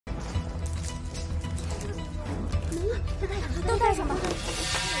都带上吧。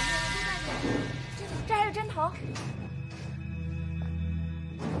这还有针头。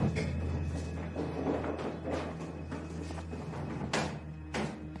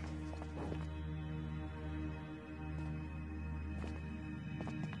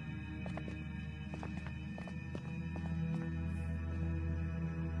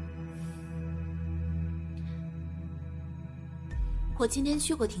我今天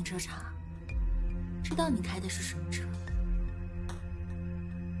去过停车场，知道你开的是什么车。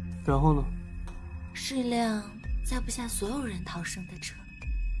然后呢？是辆载不下所有人逃生的车。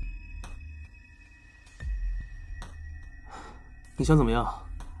你想怎么样？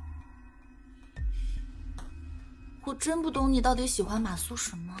我真不懂你到底喜欢马苏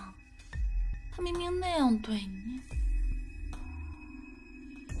什么？他明明那样对你。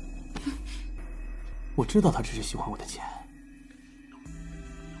我知道他只是喜欢我的钱。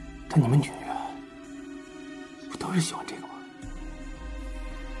但你们女人不都是喜欢这个吗？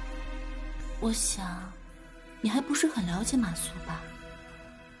我想，你还不是很了解马苏吧？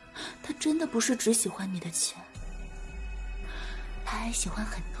他真的不是只喜欢你的钱，他还喜欢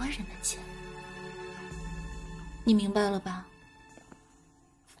很多人的钱。你明白了吧？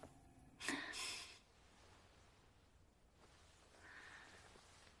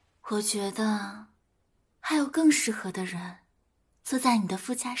我觉得还有更适合的人坐在你的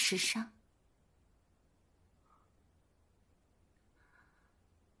副驾驶上。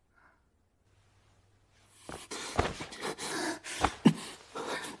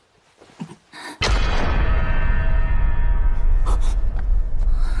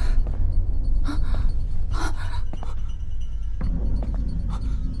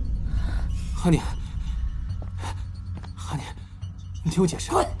哈尼，你听我解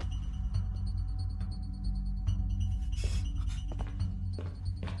释。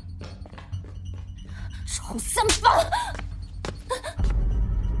臭三八！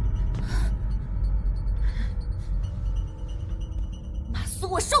马苏，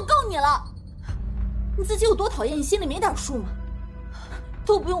我受够你了！你自己有多讨厌，你心里没点数吗？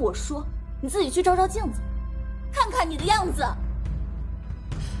都不用我说，你自己去照照镜子，看看你的样子。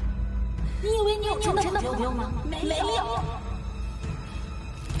你以为你有真的朋友吗？没有。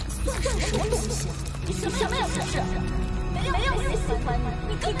算什么东西？你什么也不是。没有人喜欢你，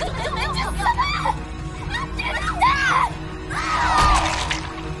你根本就没有资本。你知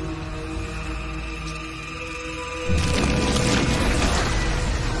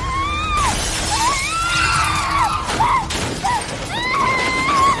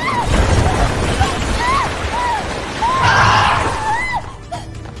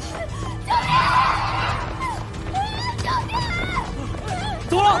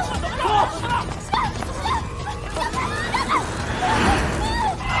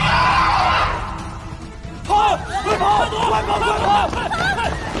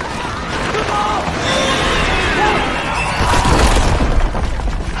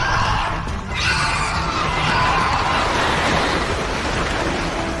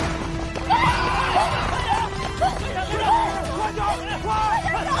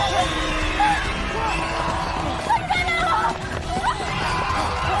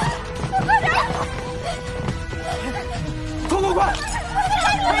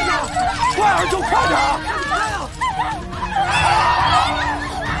道的。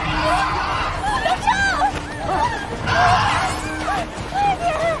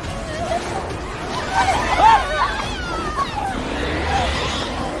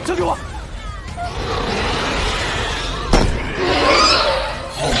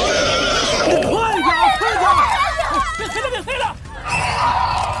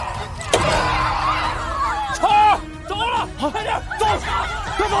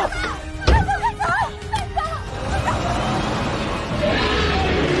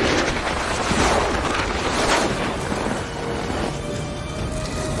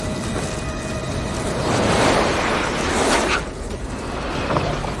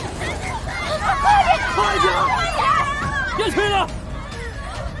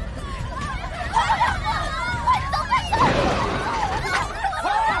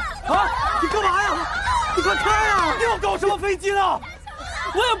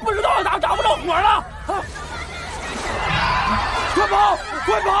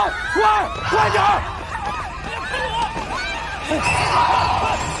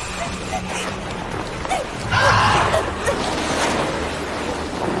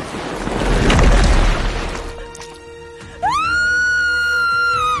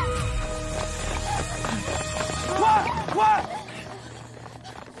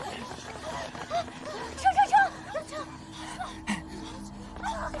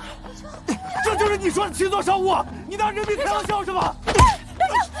这就是是你说的轻装上路，你拿人命开玩笑是吧？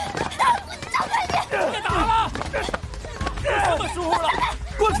别打了！什么时候了？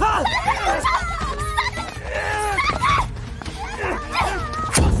滚开！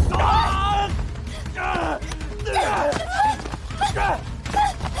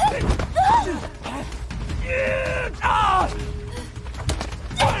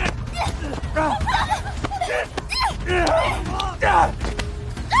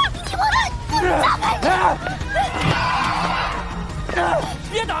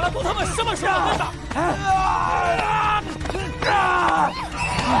别打了，都他妈什么时候还打？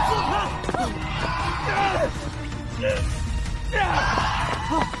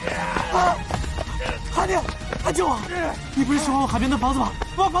韩宁，救我！你不是喜欢我海边的房子吗？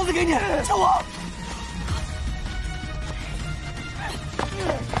我把房子给你，救我！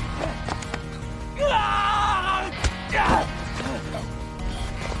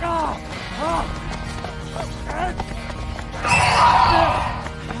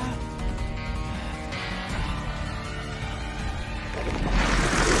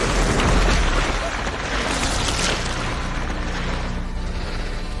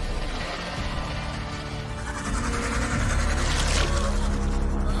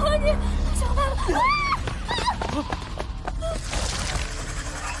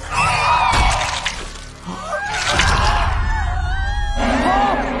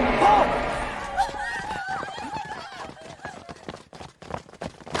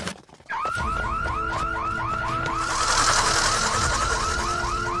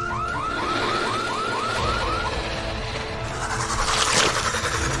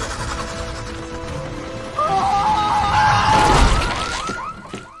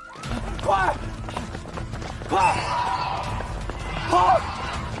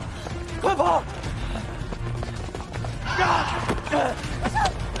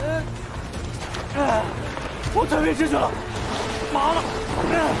我太没知觉了，麻了！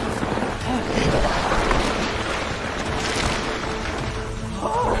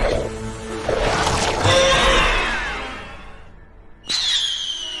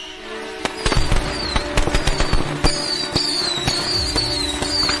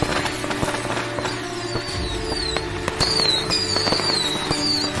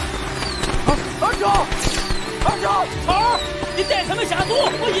儿，你带他们下毒，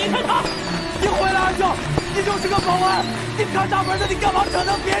我引开他。你回来，二舅，你就是个保安，你看大门的，你干嘛扯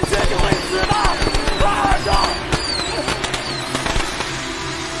到边去？你会死的，二舅。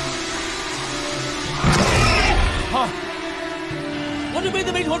儿，我这辈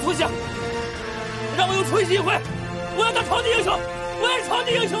子没什么出息，让我有出息一回，我要当超级英雄，我要超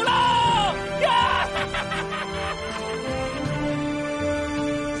级英雄了！呀！